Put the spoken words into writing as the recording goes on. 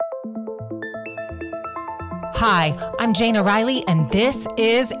Hi, I'm Jane O'Reilly, and this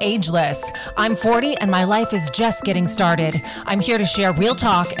is Ageless. I'm 40, and my life is just getting started. I'm here to share real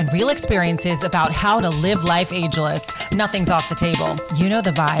talk and real experiences about how to live life ageless. Nothing's off the table. You know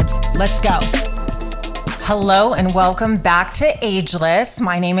the vibes. Let's go. Hello, and welcome back to Ageless.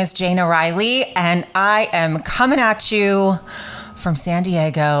 My name is Jane O'Reilly, and I am coming at you from San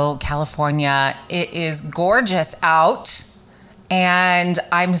Diego, California. It is gorgeous out. And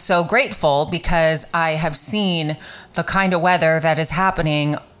I'm so grateful because I have seen the kind of weather that is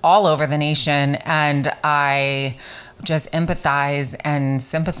happening all over the nation. And I just empathize and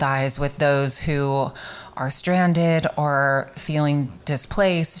sympathize with those who are stranded or feeling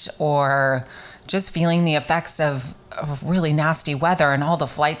displaced or just feeling the effects of really nasty weather and all the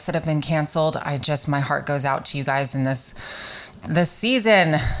flights that have been canceled. My heart goes out to you guys in this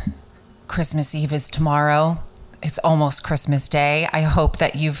season. Christmas Eve is tomorrow. It's almost Christmas Day. I hope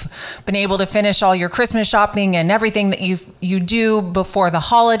that you've been able to finish all your Christmas shopping and everything that you do before the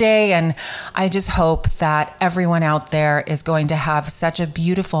holiday. And I just hope that everyone out there is going to have such a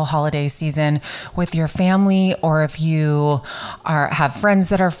beautiful holiday season with your family, or if you have friends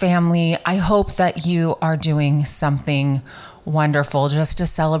that are family, I hope that you are doing something wonderful just to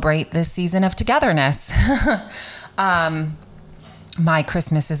celebrate this season of togetherness. My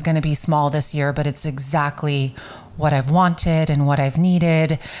Christmas is going to be small this year, but it's exactly what I've wanted and what I've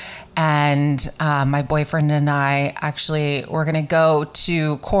needed. And my boyfriend and I we're going to go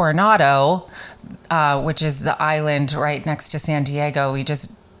to Coronado, which is the island right next to San Diego.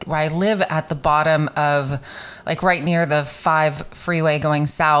 I live at the bottom of, right near the 5 freeway going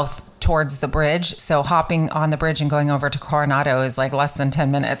south towards the bridge. So hopping on the bridge and going over to Coronado is less than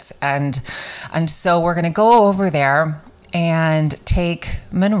 10 minutes. And so we're going to go over there and take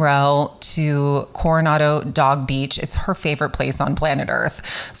Monroe to Coronado Dog Beach. It's her favorite place on planet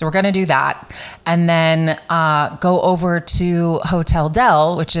Earth. So we're going to do that. And then go over to Hotel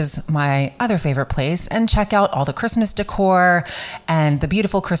Del, which is my other favorite place, and check out all the Christmas decor and the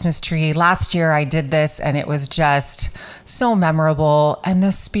beautiful Christmas tree. Last year I did this and it was just so memorable. And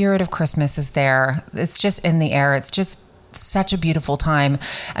the spirit of Christmas is there. It's just in the air. It's just such a beautiful time,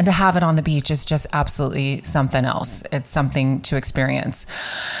 and to have it on the beach is just absolutely something else. It's something to experience.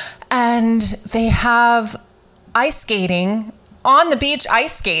 And they have ice skating on the beach,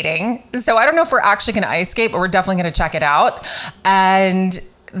 ice skating. So I don't know if we're actually going to ice skate, but we're definitely going to check it out. And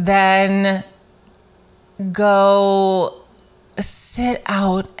then go sit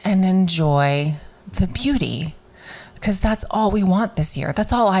out and enjoy the beauty. Because that's all we want this year.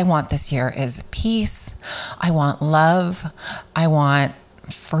 That's all I want this year is peace. I want love. I want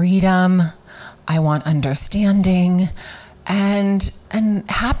freedom. I want understanding and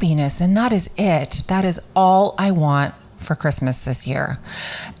happiness. And that is it. That is all I want for Christmas this year.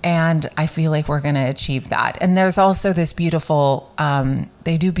 And I feel like we're going to achieve that. And there's also this beautiful,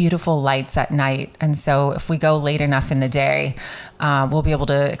 they do beautiful lights at night. And so if we go late enough in the day, we'll be able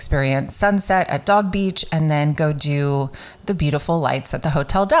to experience sunset at Dog Beach and then go do the beautiful lights at the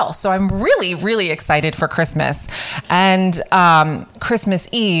Hotel Del. So I'm really, really excited for Christmas. And Christmas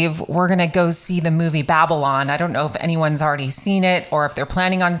Eve, we're going to go see the movie Babylon. I don't know if anyone's already seen it or if they're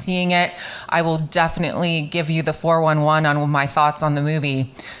planning on seeing it. I will definitely give you the 411 on my thoughts on the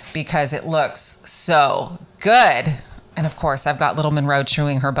movie because it looks so good. And of course, I've got little Monroe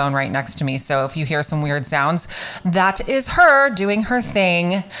chewing her bone right next to me. So if you hear some weird sounds, that is her doing her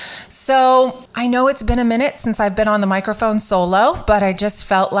thing. So I know it's been a minute since I've been on the microphone solo, but I just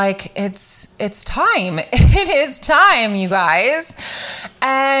felt like it's time. It is time, you guys.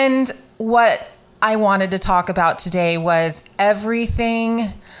 And what I wanted to talk about today was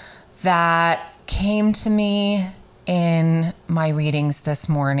everything that came to me in my readings this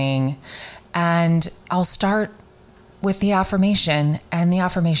morning. And I'll start with the affirmation, and the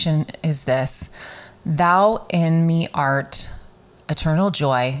affirmation is this: Thou in me art eternal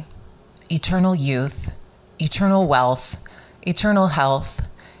joy, eternal youth, eternal wealth, eternal health,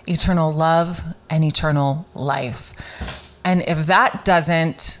 eternal love, and eternal life. And if that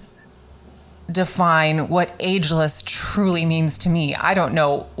doesn't define what ageless truly means to me, I don't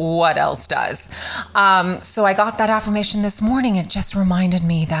know what else does. So I got that affirmation this morning. It just reminded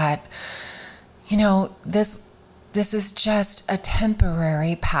me that, this is just a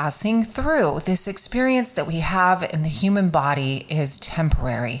temporary passing through. This experience that we have in the human body is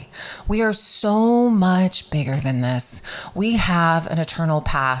temporary. We are so much bigger than this. We have an eternal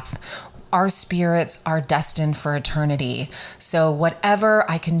path. Our spirits are destined for eternity. So whatever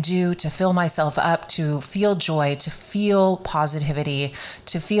I can do to fill myself up, to feel joy, to feel positivity,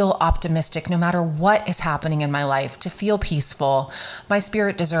 to feel optimistic, no matter what is happening in my life, to feel peaceful, my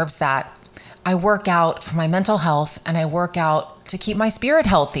spirit deserves that. I work out for my mental health and I work out to keep my spirit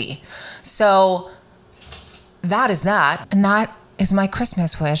healthy. So that is that. And that is my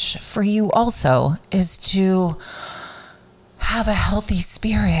Christmas wish for you also, is to have a healthy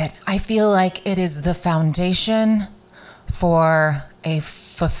spirit. I feel like it is the foundation for a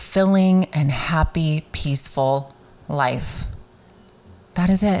fulfilling and happy, peaceful life. That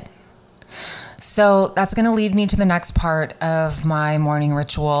is it. So that's going to lead me to the next part of my morning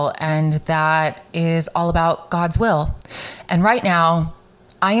ritual, and that is all about God's will. And right now,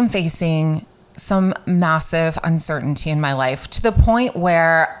 I am facing some massive uncertainty in my life, to the point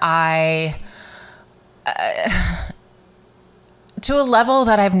where to a level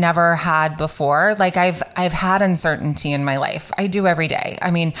that I've never had before. Like I've had uncertainty in my life. I do every day. I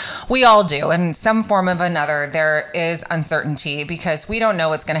mean, we all do. In some form of another, there is uncertainty because we don't know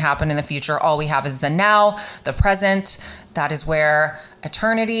what's going to happen in the future. All we have is the now, the present. That is where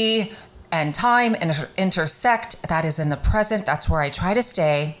eternity and time intersect. That is in the present. That's where I try to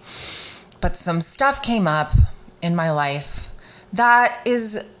stay. But some stuff came up in my life that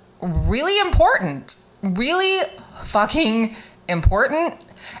is really important, really fucking important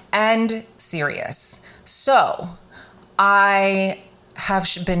and serious. So I have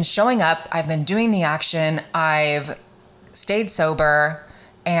been showing up. I've been doing the action. I've stayed sober.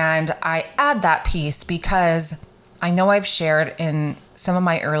 And I add that piece because I know I've shared in some of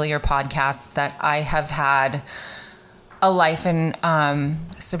my earlier podcasts that I have had a life in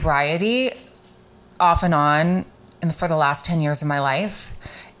sobriety off and on for the last 10 years of my life.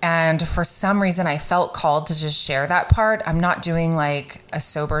 And for some reason, I felt called to just share that part. I'm not doing like a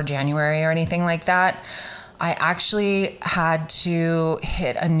sober January or anything like that. I actually had to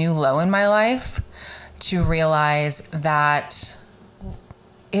hit a new low in my life to realize that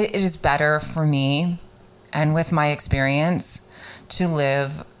it is better for me, and with my experience, to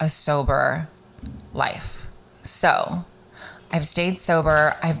live a sober life. So I've stayed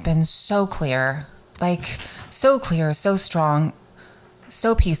sober. I've been so clear, so strong,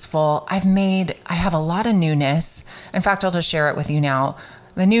 so peaceful. I have a lot of newness. In fact, I'll just share it with you now.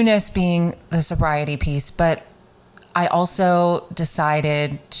 The newness being the sobriety piece, but I also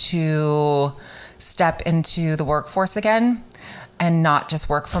decided to step into the workforce again and not just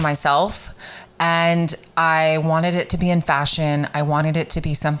work for myself. And I wanted it to be in fashion. I wanted it to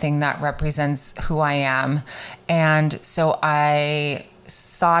be something that represents who I am. And so I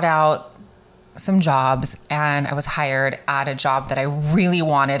sought out some jobs, and I was hired at a job that I really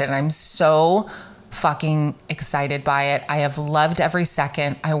wanted, and I'm so fucking excited by it. I have loved every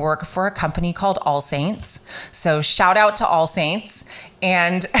second. I work for a company called All Saints. So shout out to All Saints.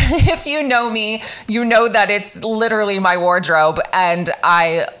 And if you know me, you know that it's literally my wardrobe, and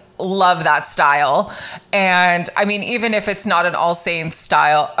I love that style. And I mean, even if it's not an All Saints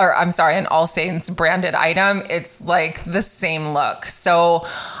style, or I'm sorry, an All Saints branded item, it's like the same look. So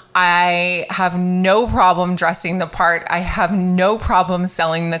I have no problem dressing the part. I have no problem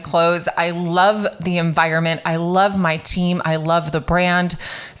selling the clothes. I love the environment. I love my team. I love the brand.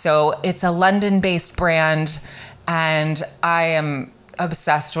 So it's a London-based brand, and I am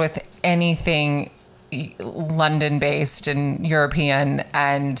obsessed with anything London-based and European,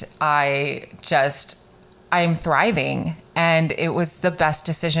 and I'm thriving, and it was the best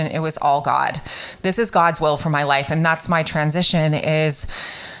decision. It was all God. This is God's will for my life, and that's my transition, is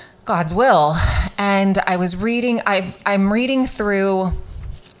God's will. And I was reading, I'm reading through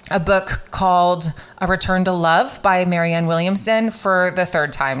a book called A Return to Love by Marianne Williamson for the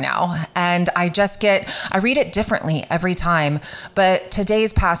third time now. And I read it differently every time. But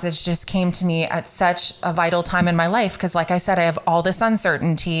today's passage just came to me at such a vital time in my life. Because like I said, I have all this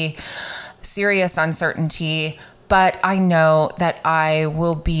uncertainty, serious uncertainty, but I know that I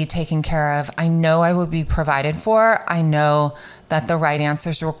will be taken care of. I know I will be provided for. I know that the right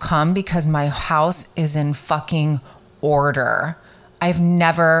answers will come because my house is in fucking order. I've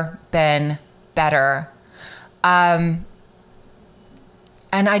never been better. And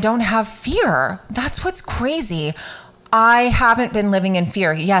I don't have fear. That's what's crazy. I haven't been living in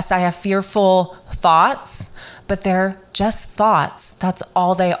fear. Yes, I have fearful thoughts, but they're just thoughts. That's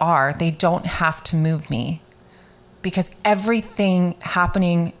all they are. They don't have to move me, because everything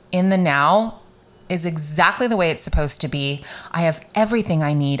happening in the now is exactly the way it's supposed to be. I have everything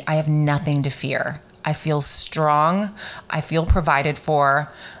I need. I have nothing to fear. I feel strong. I feel provided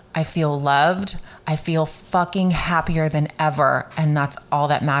for. I feel loved. I feel fucking happier than ever. And that's all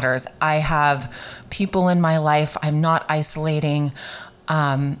that matters. I have people in my life. I'm not isolating.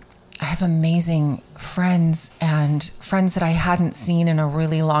 I have amazing friends, and friends that I hadn't seen in a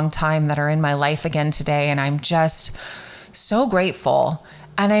really long time that are in my life again today. And I'm just so grateful.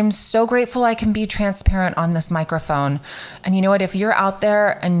 And I'm so grateful I can be transparent on this microphone. And you know what? If you're out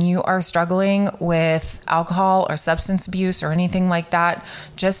there and you are struggling with alcohol or substance abuse or anything like that,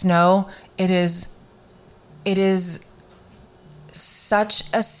 just know it is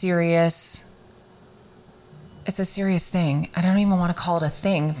such a serious, it's a serious thing. I don't even want to call it a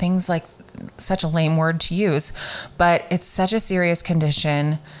thing. Things like such a lame word to use, but it's such a serious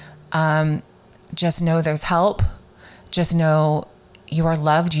condition. Just know there's help. Just know you are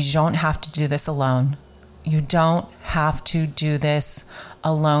loved. You don't have to do this alone. You don't have to do this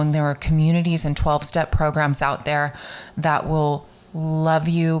alone. There are communities and 12-step programs out there that will love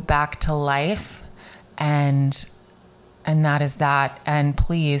you back to life. And that is that. And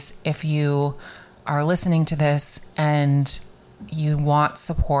please, if you are listening to this and you want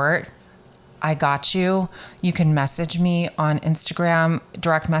support, I got you. You can message me on Instagram,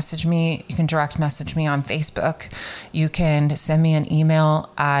 direct message me. You can direct message me on Facebook. You can send me an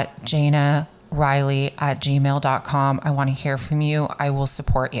email at janariley@gmail.com. I want to hear from you. I will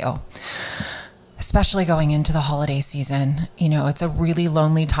support you, especially going into the holiday season. You know, it's a really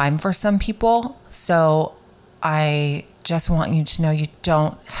lonely time for some people. So I just want you to know you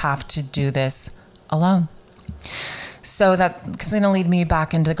don't have to do this alone. So that's going to lead me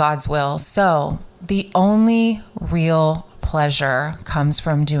back into God's will. So the only real pleasure comes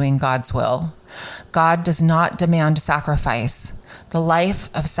from doing God's will. God does not demand sacrifice. The life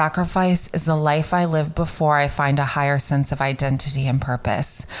of sacrifice is the life I live before I find a higher sense of identity and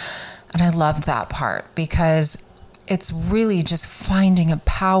purpose. And I love that part because it's really just finding a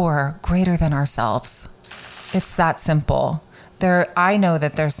power greater than ourselves. It's that simple. I know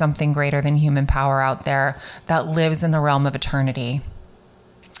that there's something greater than human power out there that lives in the realm of eternity.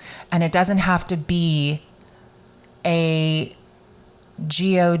 And it doesn't have to be a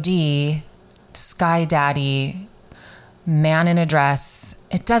God, sky daddy, man in a dress.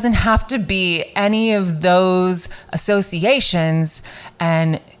 It doesn't have to be any of those associations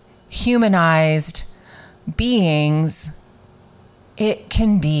and humanized beings. It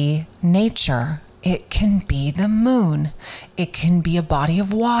can be nature. It can be the moon. It can be a body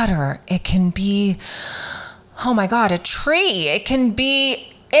of water. It can be, oh my God, a tree. It can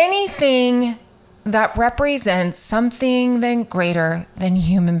be anything that represents something then greater than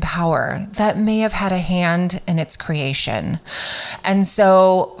human power that may have had a hand in its creation. And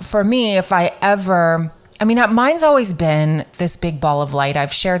so for me, mine's always been this big ball of light.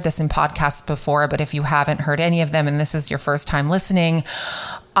 I've shared this in podcasts before, but if you haven't heard any of them and this is your first time listening,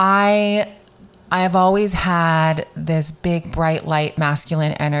 I have always had this big, bright light,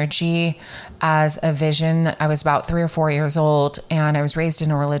 masculine energy as a vision. I was about 3 or 4 years old and I was raised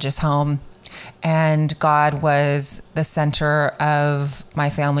in a religious home, and God was the center of my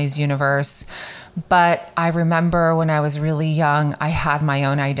family's universe. But I remember when I was really young, I had my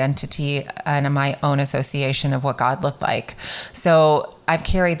own identity and my own association of what God looked like. So I've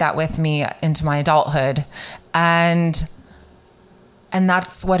carried that with me into my adulthood. And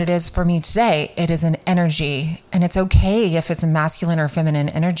that's what it is for me today. It is an energy, and it's okay if it's a masculine or feminine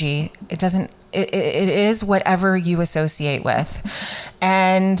energy. It is whatever you associate with.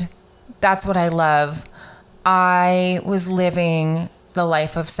 And that's what I love. I was living the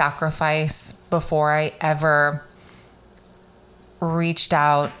life of sacrifice before I ever reached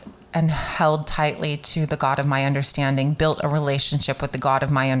out and held tightly to the God of my understanding, built a relationship with the God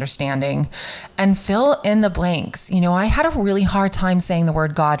of my understanding, and fill in the blanks. You know, I had a really hard time saying the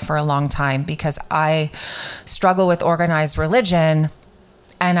word God for a long time because I struggle with organized religion,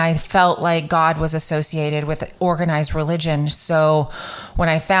 and I felt like God was associated with organized religion. So when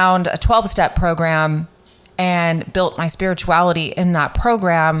I found a 12-step program and built my spirituality in that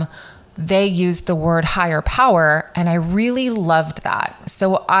program, they used the word higher power, and I really loved that.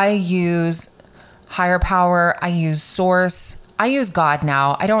 So I use higher power, I use source, I use God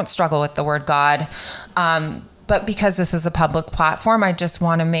now. I don't struggle with the word God, but because this is a public platform, I just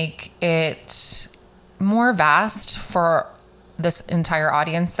want to make it more vast for this entire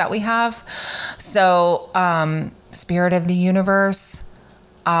audience that we have. So spirit of the universe,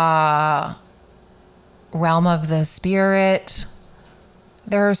 realm of the spirit.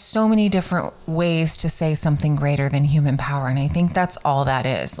 There are so many different ways to say something greater than human power. And I think that's all that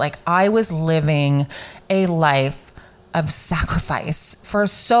is. Like, I was living a life of sacrifice for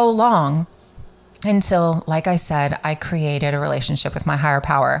so long until, like I said, I created a relationship with my higher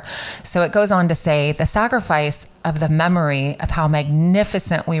power. So it goes on to say the sacrifice of the memory of how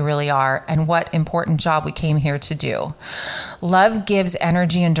magnificent we really are and what important job we came here to do. Love gives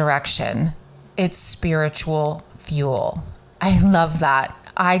energy and direction. It's spiritual fuel. I love that.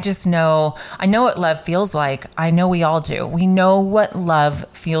 I just know, I know what love feels like. I know we all do. We know what love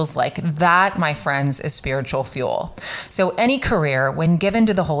feels like. That, my friends, is spiritual fuel. So any career, when given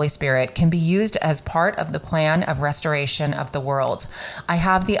to the Holy Spirit, can be used as part of the plan of restoration of the world. I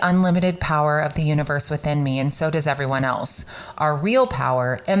have the unlimited power of the universe within me, and so does everyone else. Our real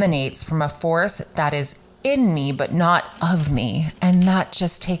power emanates from a force that is in me, but not of me. And that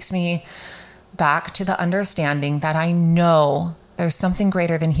just takes me back to the understanding that I know there's something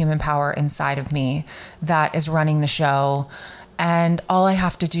greater than human power inside of me that is running the show. And all I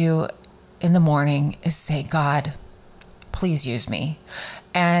have to do in the morning is say, God, please use me.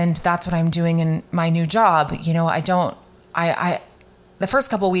 And that's what I'm doing in my new job. You know, the first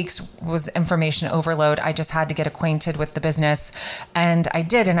couple of weeks was information overload. I just had to get acquainted with the business. And I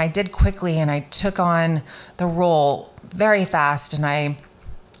did quickly. And I took on the role very fast. And I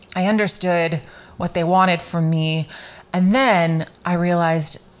understood what they wanted from me. And then I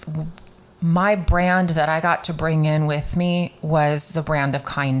realized my brand that I got to bring in with me was the brand of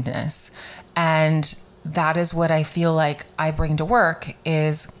kindness. And that is what I feel like I bring to work,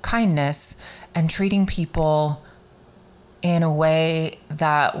 is kindness and treating people in a way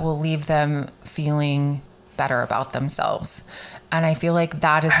that will leave them feeling better about themselves. And I feel like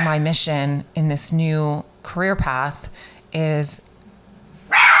that is my mission in this new career path is...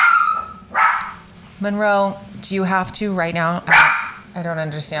 Monroe, do you have to right now? I don't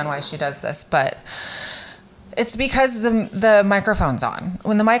understand why she does this, but it's because the microphone's on.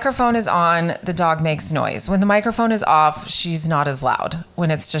 When the microphone is on, the dog makes noise. When the microphone is off, she's not as loud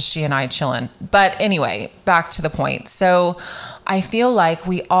when it's just she and I chilling. But anyway, back to the point. So I feel like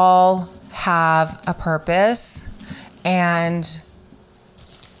we all have a purpose, and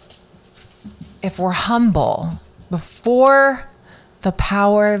if we're humble before the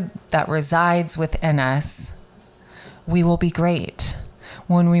power that resides within us, we will be great.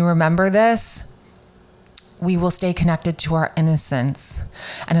 When we remember this, we will stay connected to our innocence.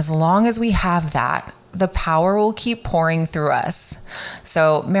 And as long as we have that, the power will keep pouring through us.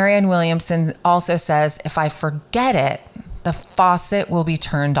 So Marianne Williamson also says, if I forget it, the faucet will be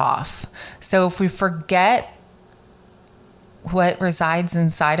turned off. So if we forget what resides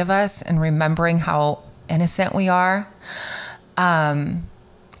inside of us and remembering how innocent we are,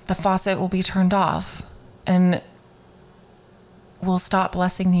 the faucet will be turned off and we'll stop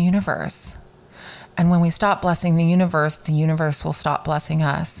blessing the universe. And when we stop blessing the universe will stop blessing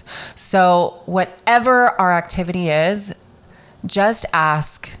us. So whatever our activity is, just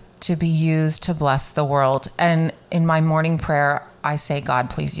ask to be used to bless the world. And in my morning prayer, I say, God,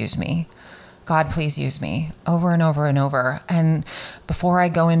 please use me. God, please use me, over and over and over. And before I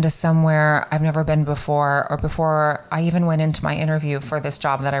go into somewhere I've never been before, or before I even went into my interview for this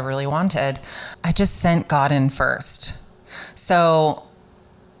job that I really wanted, I just sent God in first. So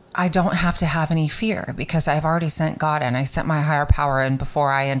I don't have to have any fear because I've already sent God in. I sent my higher power in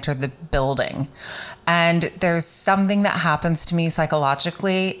before I entered the building. And there's something that happens to me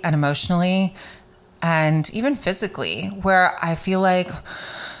psychologically and emotionally and even physically where I feel like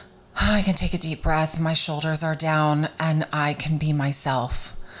I can take a deep breath, my shoulders are down, and I can be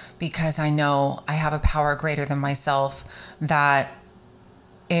myself because I know I have a power greater than myself that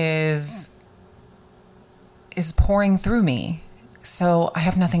is pouring through me. So I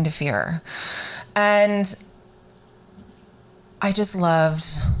have nothing to fear. And I just loved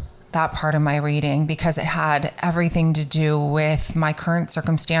that part of my reading because it had everything to do with my current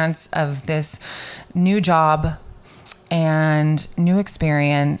circumstance of this new job and new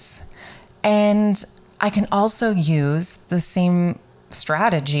experience. And I can also use the same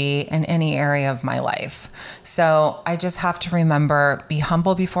strategy in any area of my life. So I just have to remember, be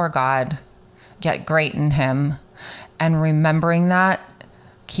humble before God, get great in Him. And remembering that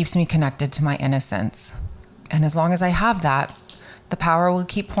keeps me connected to my innocence. And as long as I have that, the power will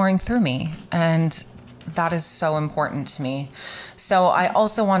keep pouring through me. And that is so important to me. So I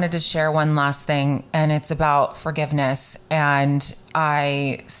also wanted to share one last thing, and it's about forgiveness. And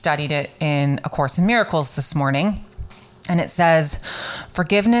I studied it in A Course in Miracles this morning. And it says,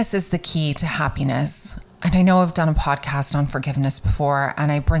 forgiveness is the key to happiness. And I know I've done a podcast on forgiveness before,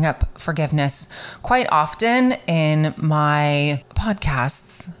 and I bring up forgiveness quite often in my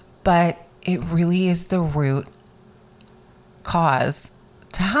podcasts, but it really is the root cause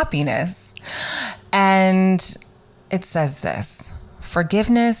to happiness. And it says this: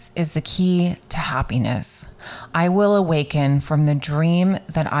 forgiveness is the key to happiness. I will awaken from the dream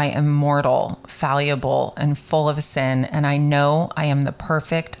that I am mortal, fallible, and full of sin, and I know I am the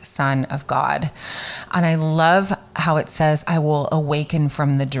perfect Son of God. And I love how it says, I will awaken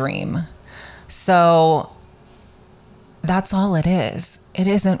from the dream. So that's all it is. It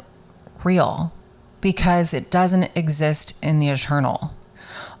isn't real because it doesn't exist in the eternal.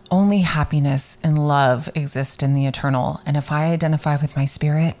 Only happiness and love exist in the eternal. And if I identify with my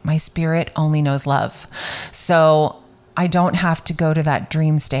spirit only knows love. So I don't have to go to that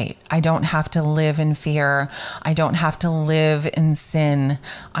dream state. I don't have to live in fear. I don't have to live in sin.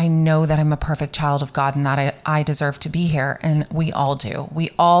 I know that I'm a perfect child of God and that I deserve to be here. And we all do. We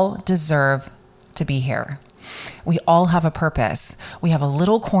all deserve to be here. We all have a purpose. We have a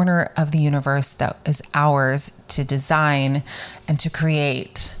little corner of the universe that is ours to design and to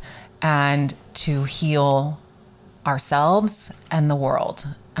create and to heal ourselves and the world.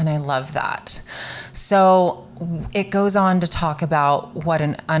 And I love that. So it goes on to talk about what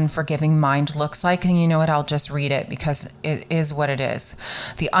an unforgiving mind looks like. And you know what? I'll just read it because it is what it is.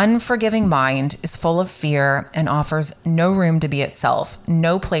 The unforgiving mind is full of fear and offers no room to be itself,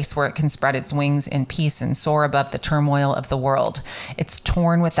 no place where it can spread its wings in peace and soar above the turmoil of the world. It's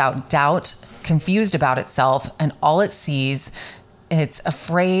torn without doubt, confused about itself, and all it sees, it's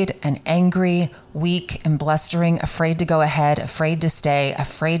afraid and angry, weak and blustering, afraid to go ahead, afraid to stay,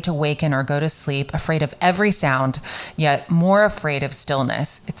 afraid to waken or go to sleep, afraid of every sound, yet more afraid of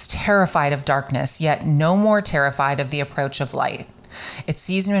stillness. It's terrified of darkness, yet no more terrified of the approach of light. It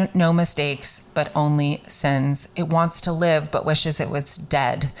sees no mistakes, but only sins. It wants to live, but wishes it was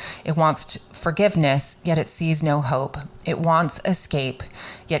dead. It wants forgiveness, yet it sees no hope. It wants escape,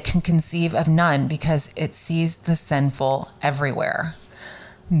 yet can conceive of none because it sees the sinful everywhere.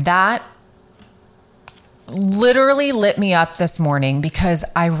 That literally lit me up this morning because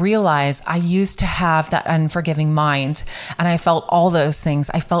I realized I used to have that unforgiving mind and I felt all those things.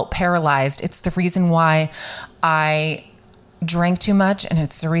 I felt paralyzed. It's the reason why I drank too much, and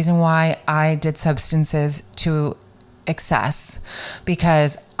it's the reason why I did substances to excess,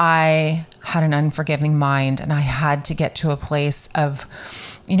 because I had an unforgiving mind and I had to get to a place of,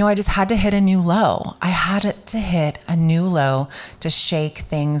 I just had to hit a new low. I had to hit a new low to shake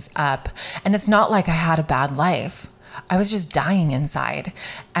things up. And it's not like I had a bad life. I was just dying inside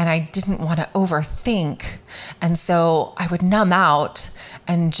and I didn't want to overthink. And so I would numb out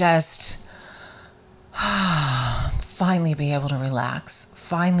and just finally be able to relax,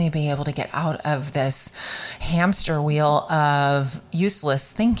 finally be able to get out of this hamster wheel of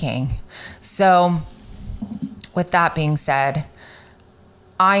useless thinking. So with that being said,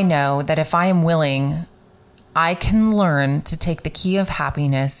 I know that if I am willing, I can learn to take the key of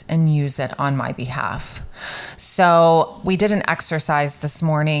happiness and use it on my behalf. So we did an exercise this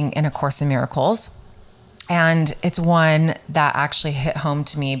morning in A Course in Miracles. And it's one that actually hit home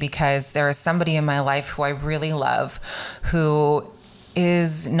to me because there is somebody in my life who I really love who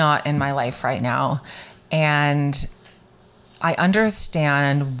is not in my life right now. And I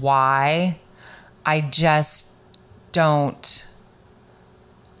understand why. I just don't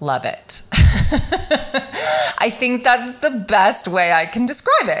love it. I think that's the best way I can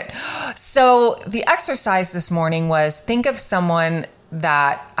describe it. So the exercise this morning was think of someone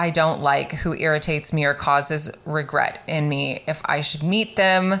that I don't like, who irritates me or causes regret in me. If I should meet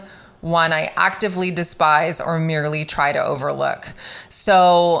them, one I actively despise or merely try to overlook.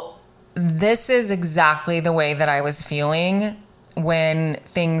 So this is exactly the way that I was feeling when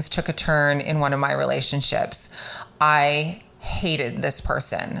things took a turn in one of my relationships. I hated this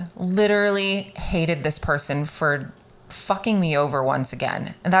person, literally hated this person for fucking me over once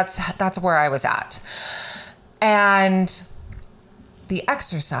again. And that's where I was at. And the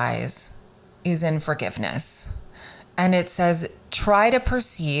exercise is in forgiveness. And it says, try to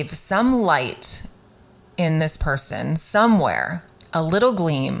perceive some light in this person somewhere, a little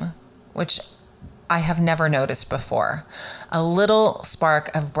gleam, which I have never noticed before, a little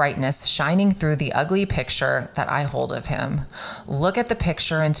spark of brightness shining through the ugly picture that I hold of him. Look at the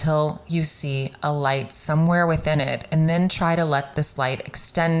picture until you see a light somewhere within it, and then try to let this light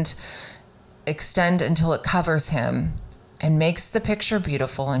extend until it covers him and makes the picture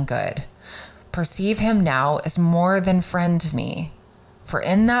beautiful and good. Perceive him now as more than friend to me, for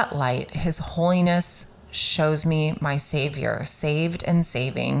in that light, his holiness shows me my Savior, saved and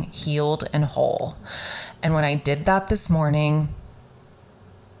saving, healed and whole. And when I did that this morning,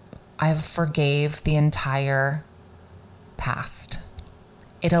 I forgave the entire past.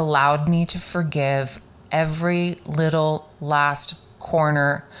 It allowed me to forgive every little last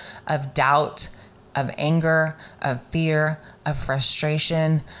corner of doubt, of anger, of fear, of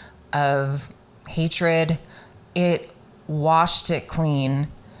frustration, of hatred. It washed it clean.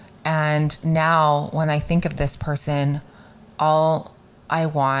 And now when I think of this person, all I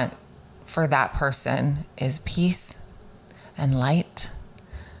want for that person is peace and light.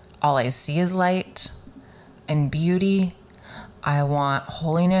 All I see is light in beauty. I want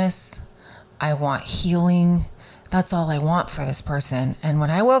holiness. I want healing. That's all I want for this person. And when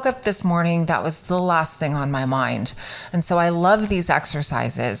I woke up this morning, that was the last thing on my mind. And so I love these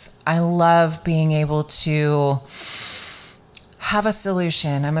exercises. I love being able to have a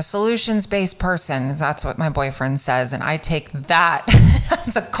solution. I'm a solutions-based person. That's what my boyfriend says. And I take that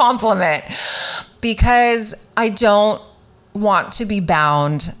as a compliment because I don't want to be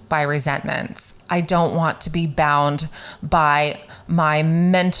bound by resentments. I don't want to be bound by my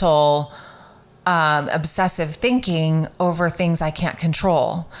mental obsessive thinking over things I can't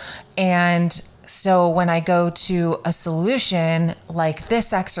control. And so when I go to a solution like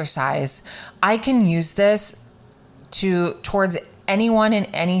this exercise, I can use this towards anyone and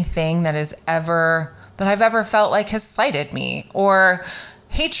anything that I've ever felt like has slighted me, or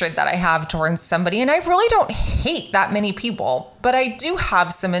hatred that I have towards somebody. And I really don't hate that many people, but I do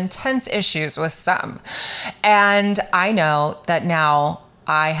have some intense issues with some. And I know that now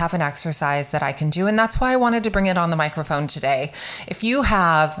I have an exercise that I can do. And that's why I wanted to bring it on the microphone today. If you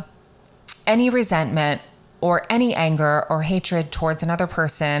have any resentment or any anger or hatred towards another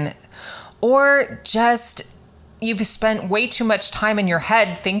person, or just you've spent way too much time in your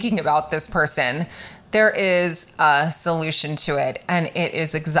head thinking about this person, there is a solution to it. And it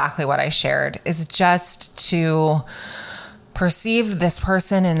is exactly what I shared, is just to perceive this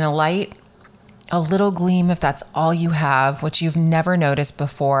person in a light, a little gleam, if that's all you have, which you've never noticed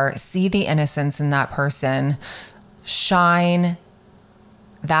before. See the innocence in that person. Shine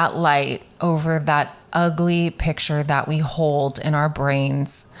that light over that ugly picture that we hold in our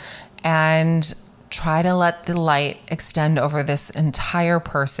brains, and try to let the light extend over this entire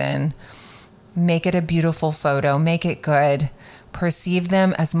person. Make it a beautiful photo. Make it good. Perceive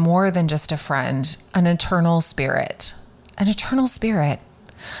them as more than just a friend, an eternal spirit. An eternal spirit.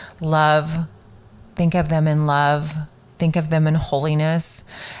 Love. Think of them in love. Think of them in holiness.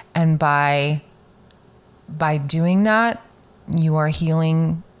 And by doing that, you are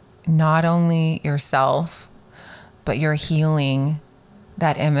healing not only yourself, but you're healing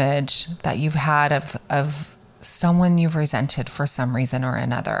that image that you've had of someone you've resented for some reason or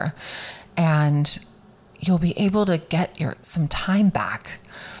another. And you'll be able to get some time back.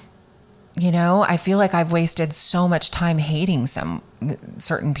 You know, I feel like I've wasted so much time hating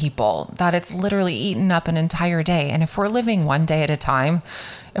certain people that it's literally eaten up an entire day. And if we're living one day at a time,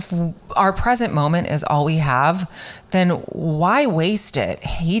 if our present moment is all we have, then why waste it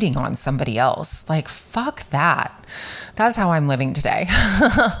hating on somebody else? Like, fuck that. That's how I'm living today.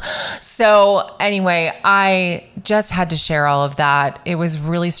 So anyway, I just had to share all of that. It was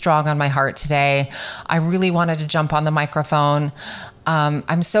really strong on my heart today. I really wanted to jump on the microphone.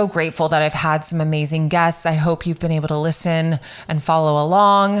 I'm so grateful that I've had some amazing guests. I hope you've been able to listen and follow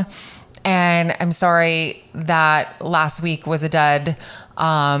along. And I'm sorry that last week was a dud.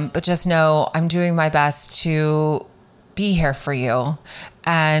 But just know I'm doing my best to be here for you.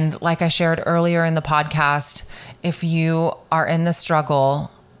 And like I shared earlier in the podcast, if you are in the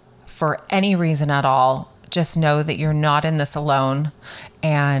struggle for any reason at all, just know that you're not in this alone.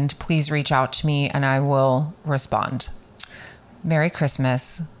 And please reach out to me and I will respond. Merry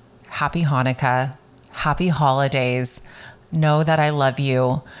Christmas. Happy Hanukkah. Happy holidays. Know that I love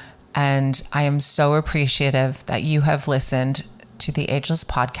you. And I am so appreciative that you have listened to the Ageless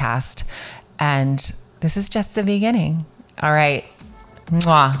podcast. And this is just the beginning. All right.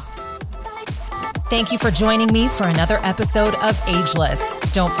 Mwah. Thank you for joining me for another episode of Ageless.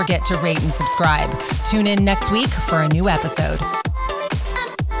 Don't forget to rate and subscribe. Tune in next week for a new episode.